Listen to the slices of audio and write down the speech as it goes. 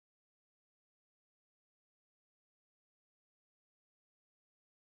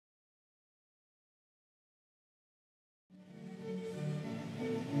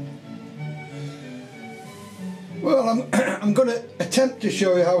I'm going to attempt to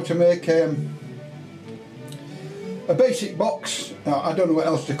show you how to make a basic box. I don't know what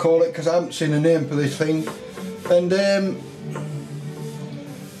else to call it because I haven't seen a name for this thing, and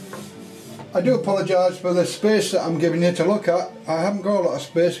I do apologise for the space that I'm giving you to look at. I haven't got a lot of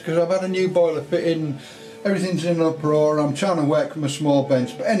space because I've had a new boiler fit in, everything's in an uproar, I'm trying to work from a small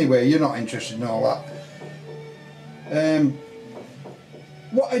bench, but anyway, you're not interested in all that.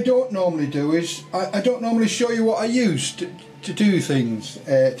 What I don't normally do is, I don't normally show you what I use to do things,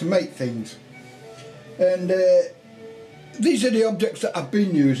 to make things. And these are the objects that I've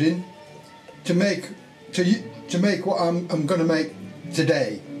been using to make what I'm going to make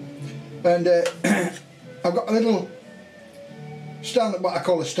today. And I've got a little Stanley, what I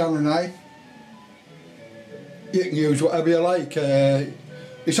call a Stanley knife. You can use whatever you like.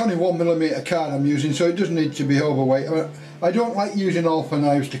 It's only 1mm card I'm using, so it doesn't need to be overweight. I don't like using alpha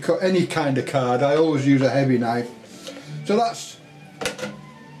knives to cut any kind of card. I always use a heavy knife. So that's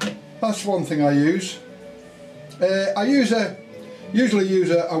one thing I use. I usually use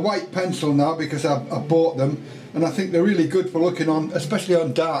a white pencil now because I've bought them, and I think they're really good for looking on, especially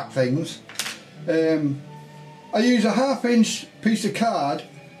on dark things. I use a 1/2 inch piece of card,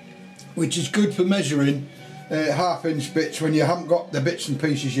 which is good for measuring 1/2 inch bits when you haven't got the bits and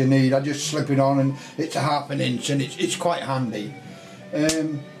pieces you need. I just slip it on and it's a 1/2 inch, and it's quite handy.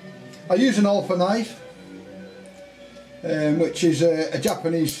 I use an alpha knife, which is a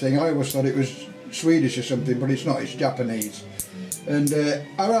Japanese thing. I always thought it was Swedish or something, but it's not, it's Japanese. And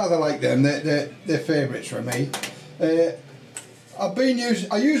I rather like them, they're favourites for me.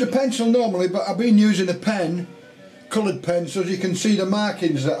 I use a pencil normally, but I've been using a pen, coloured pen, so as you can see the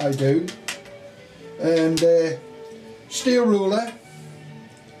markings that I do. And steel ruler.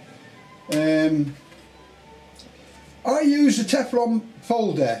 I use a Teflon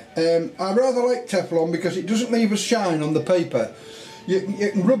folder. I rather like Teflon because it doesn't leave a shine on the paper. You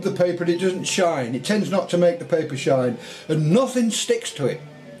can rub the paper and it doesn't shine. It tends not to make the paper shine, and nothing sticks to it.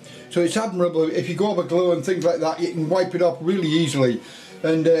 So it's admirable. If you go over glue and things like that, you can wipe it off really easily,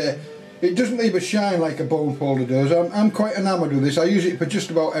 and it doesn't leave a shine like a bone folder does. I'm quite enamoured with this. I use it for just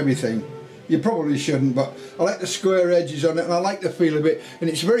about everything. You probably shouldn't, but I like the square edges on it, and I like the feel of it, and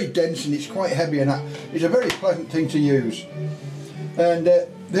it's very dense and it's quite heavy, and it's a very pleasant thing to use. And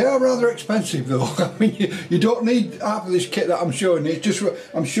they are rather expensive though. I mean, you don't need half of this kit that I'm showing you. It's just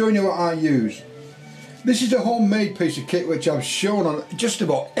I'm showing you what I use. This is a homemade piece of kit which I've shown on just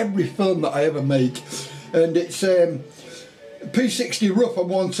about every film that I ever make, and it's P60 rough on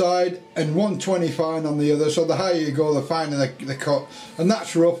one side and 120 fine on the other, so the higher you go the finer the cut, and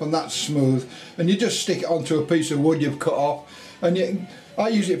that's rough and that's smooth, and you just stick it onto a piece of wood you've cut off, and I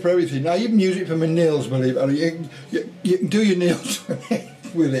use it for everything. I even use it for my nails, believe it or not. You can do your nails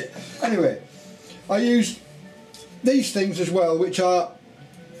with it. Anyway, I use these things as well, which are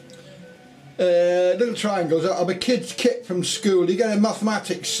little triangles out of a kid's kit from school. You get a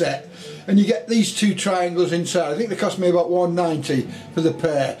mathematics set and you get these 2 triangles inside. I think they cost me about £1.90 for the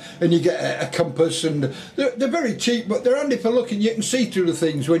pair, and you get a compass, and they're very cheap, but they're handy for looking. You can see through the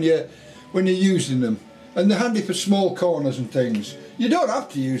things when you're using them, and they're handy for small corners and things. You don't have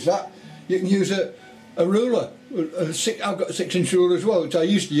to use that. You can use a ruler. I've got a 6-inch ruler as well, which I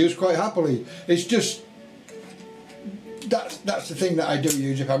used to use quite happily. It's just that's the thing that I do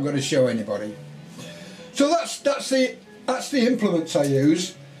use if I'm going to show anybody. So that's the implements I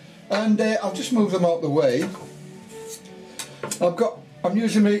use, and I'll just move them out the way. I'm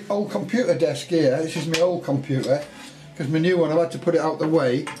using my old computer desk here. This is my old computer because my new one I've had to put it out the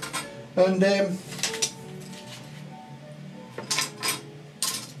way, and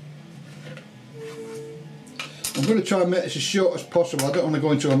I'm going to try and make this as short as possible. I don't want to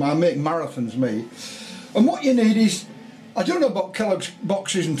go into them. I make marathons, me. And what you need is, I don't know about Kellogg's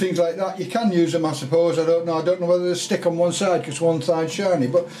boxes and things like that. You can use them, I suppose. I don't know. I don't know whether they stick on one side because one side's shiny.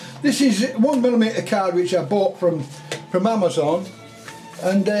 But this is 1mm card which I bought from Amazon,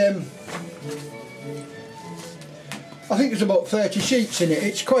 and I think there's about 30 sheets in it.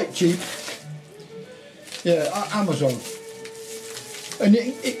 It's quite cheap. Yeah, Amazon. And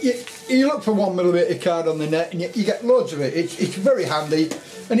you look for 1mm card on the net, and you get loads of it. It's very handy,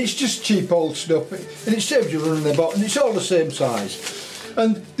 and it's just cheap old stuff, and it saves you running about, and it's all the same size.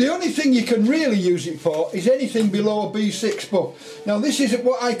 And the only thing you can really use it for is anything below a B6 book. Now this is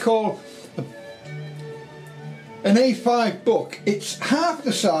what I call an A5 book. It's half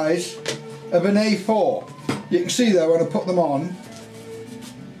the size of an A4. You can see there when I put them on.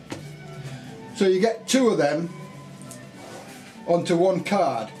 So you get 2 of them onto one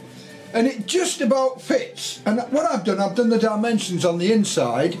card, and it just about fits. And what I've done the dimensions on the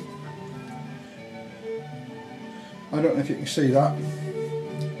inside, I don't know if you can see that.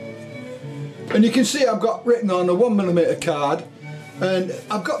 And you can see I've got written on a 1mm card, and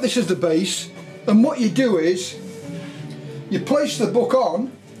I've got this as the base. And what you do is you place the book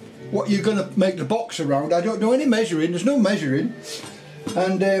on what you're going to make the box around. I don't do any measuring, there's no measuring.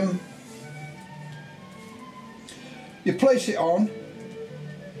 And you place it on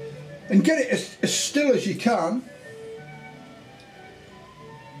and get it as still as you can.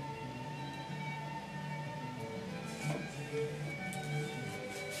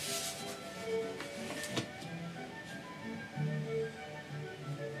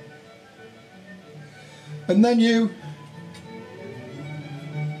 And then you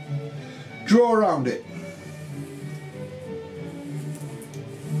draw around it.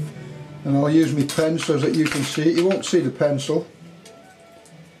 And I'll use my pen so that you can see it. You won't see the pencil.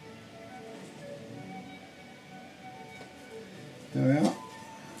 There we are.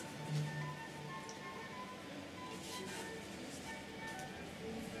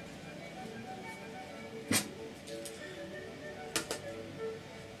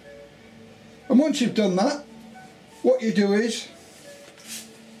 And once you've done that, what you do is,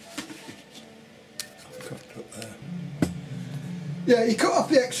 yeah, you cut off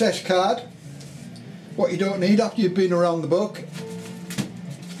the excess card, what you don't need after you've been around the book.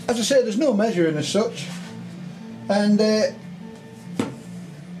 As I say, there's no measuring as such. And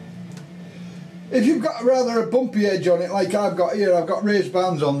if you've got rather a bumpy edge on it, like I've got here, I've got raised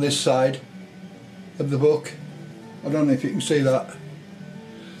bands on this side of the book. I don't know if you can see that.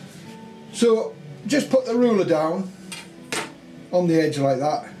 So just put the ruler down on the edge like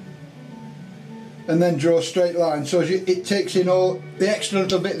that, and then draw a straight line so it takes in all the extra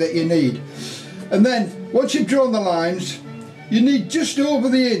little bit that you need. And then once you've drawn the lines, you need just over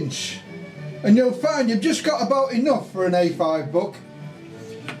the inch, and you'll find you've just got about enough for an A5 book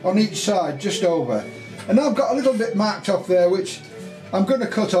on each side, just over. And I've got a little bit marked off there which I'm going to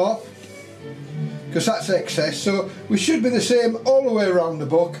cut off because that's excess, so we should be the same all the way around the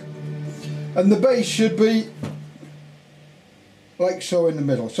book. And the base should be like so in the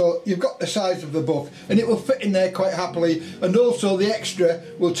middle. So you've got the size of the book, and it will fit in there quite happily, and also the extra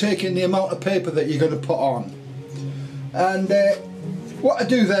will take in the amount of paper that you're going to put on. And what I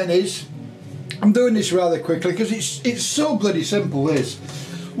do then is, I'm doing this rather quickly because it's so bloody simple this.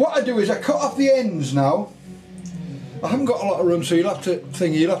 What I do is I cut off the ends now. I haven't got a lot of room, so you'll have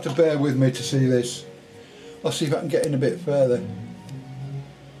to bear with me to see this. I'll see if I can get in a bit further.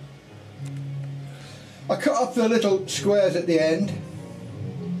 I cut off the little squares at the end.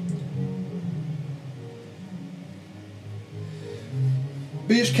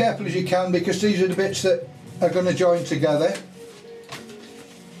 Be as careful as you can because these are the bits that are going to join together.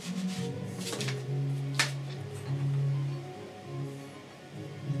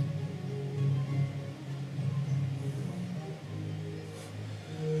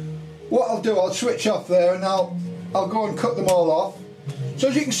 What I'll do, I'll switch off there and I'll go and cut them all off. So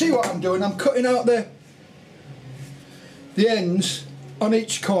as you can see what I'm doing, I'm cutting out the ends on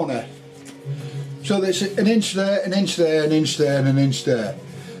each corner. So there's an inch there, an inch there, an inch there and an inch there.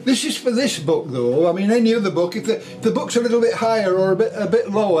 This is for this book though. I mean, any other book, if the book's a little bit higher or a bit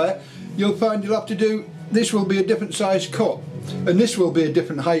lower, you'll find you'll have to do, this will be a different size cut. And this will be a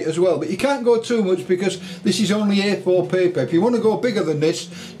different height as well. But you can't go too much because this is only A4 paper. If you want to go bigger than this,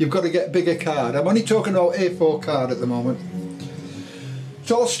 you've got to get bigger card. I'm only talking about A4 card at the moment.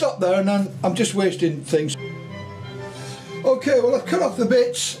 So I'll stop there, and then I'm just wasting things. Okay, well I've cut off the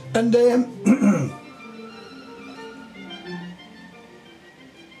bits, and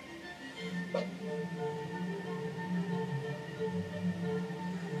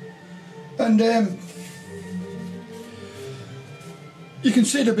you can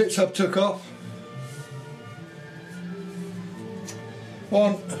see the bits I've took off.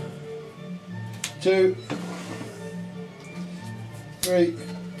 1, 2, 3.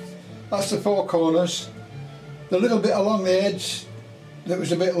 That's the 4 corners. The little bit along the edge that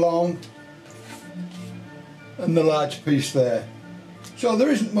was a bit long, and the large piece there. So there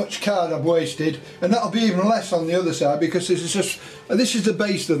isn't much card I've wasted, and that'll be even less on the other side because this is the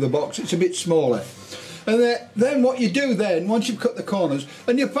base of the box. It's a bit smaller. And then what you do then, once you've cut the corners,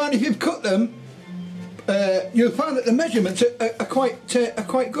 and you'll find if you've cut them, you'll find that the measurements are quite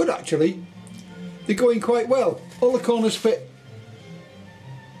good actually. They're going quite well. All the corners fit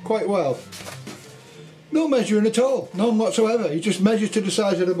quite well. No measuring at all, none whatsoever. You just measure to the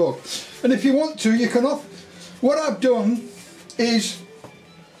size of the book. And if you want to, you can what I've done is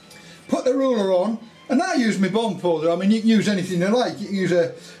put the ruler on, and I use my bond folder. I mean, you can use anything you like. You can use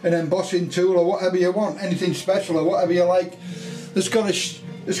an embossing tool or whatever you want, anything special or whatever you like. It's got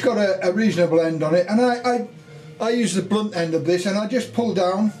a reasonable end on it, and I I use the blunt end of this and I just pull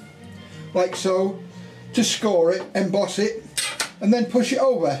down like so to score it, emboss it, and then push it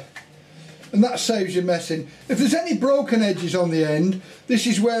over, and that saves you messing. If there's any broken edges on the end, this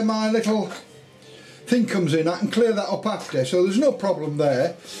is where my little thing comes in. I can clear that up after, so there's no problem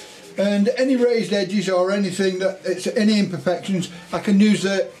there. And any raised edges or anything that it's any imperfections, I can use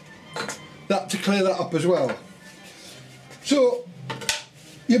that to clear that up as well. So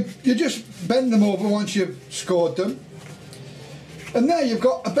you just bend them over once you've scored them, and there you've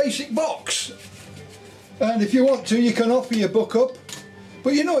got a basic box. And if you want to, you can offer your book up,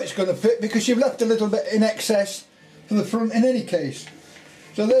 but you know it's going to fit because you've left a little bit in excess for the front in any case.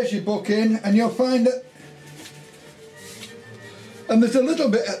 So there's your book in, and you'll find that, and there's a little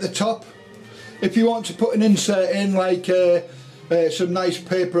bit at the top if you want to put an insert in, like some nice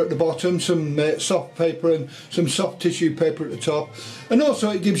paper at the bottom, some soft paper and some soft tissue paper at the top. And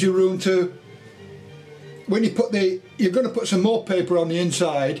also it gives you room to, when you put you're going to put some more paper on the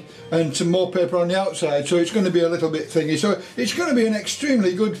inside and some more paper on the outside, so it's going to be a little bit thingy, so it's going to be an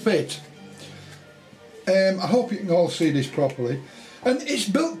extremely good fit. I hope you can all see this properly, and it's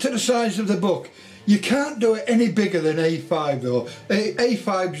built to the size of the book. You can't do it any bigger than A5 though.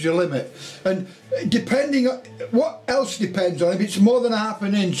 A5 is your limit, and depending on what else depends on, if it's more than ½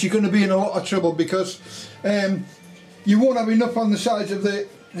 an inch, you're going to be in a lot of trouble, because you won't have enough on the sides of the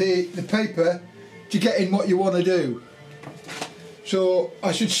paper to get in what you want to do. So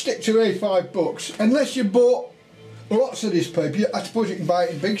I should stick to A5 books, unless you bought lots of this paper. I suppose you can buy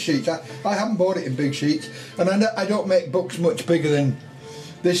it in big sheets. I haven't bought it in big sheets, and I don't make books much bigger than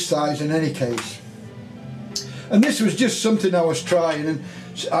this size in any case. And this was just something I was trying, and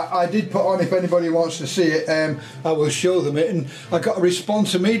I did put on, if anybody wants to see it, I will show them it, and I got a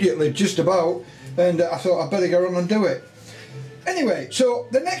response immediately, just about, and I thought I'd better go on and do it. Anyway, so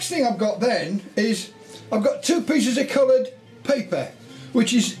the next thing I've got then is I've got 2 pieces of coloured paper,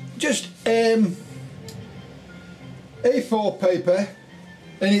 which is just A4 paper,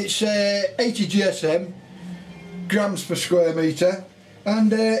 and it's 80 GSM, grams per square metre.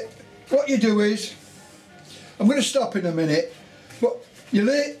 And what you do is, I'm going to stop in a minute, but you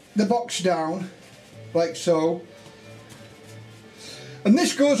lay the box down like so, and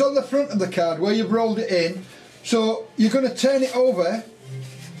this goes on the front of the card where you've rolled it in. So you're going to turn it over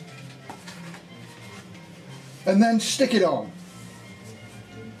and then stick it on.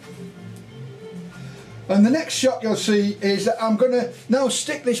 And the next shot you'll see is that I'm going to now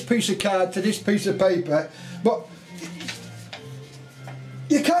stick this piece of card to this piece of paper, but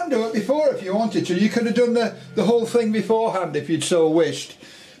you can do it before if you wanted to. You could have done the whole thing beforehand if you'd so wished,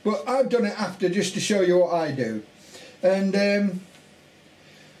 but I've done it after, just to show you what I do. And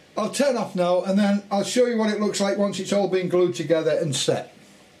I'll turn off now, and then I'll show you what it looks like once it's all been glued together and set.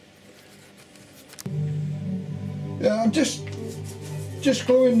 Yeah, I'm just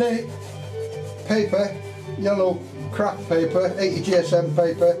gluing the paper, yellow craft paper, 80 GSM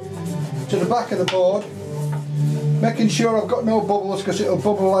paper, to the back of the board, making sure I've got no bubbles, because it'll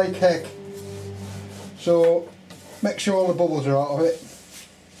bubble like heck. So make sure all the bubbles are out of it,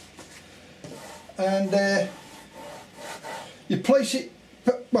 and you place it.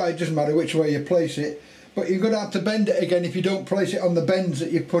 Well, it doesn't matter which way you place it, but you're going to have to bend it again if you don't place it on the bends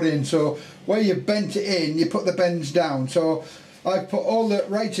that you've put in. So where you've bent it in, you put the bends down. So I've put all the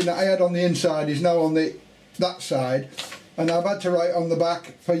writing that I had on the inside is now on that side, and I've had to write on the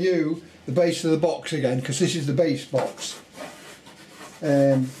back for you the base of the box again, because this is the base box.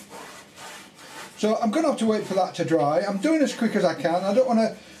 So I'm going to have to wait for that to dry. I'm doing as quick as I can. I don't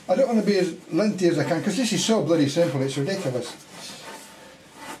want to be as lengthy as I can, because this is so bloody simple, it's ridiculous.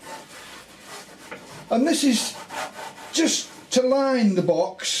 And this is just to line the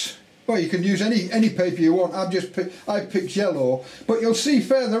box. Well, you can use any paper you want. I've picked yellow, but you'll see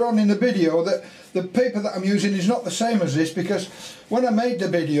further on in the video that the paper that I'm using is not the same as this, because when I made the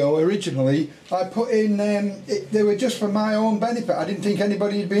video originally, I put in they were just for my own benefit. I didn't think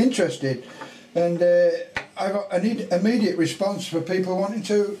anybody would be interested, and I got an immediate response for people wanting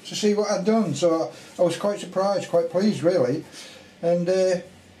to see what I'd done. So I was quite surprised, quite pleased really, and.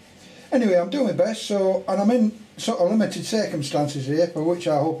 Anyway, I'm doing my best, and I'm in sort of limited circumstances here, for which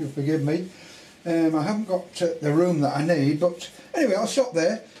I hope you'll forgive me. I haven't got the room that I need, but anyway, I'll stop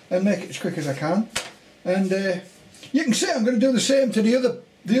there and make it as quick as I can. And you can see I'm going to do the same to the other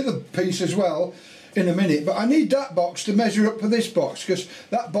piece as well in a minute, but I need that box to measure up for this box, because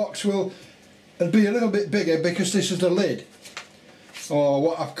that box will be a little bit bigger, because this is the lid, or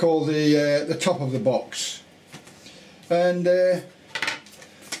what I've called the top of the box. And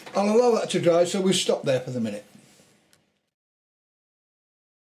I'll allow that to dry, so we'll stop there for the minute.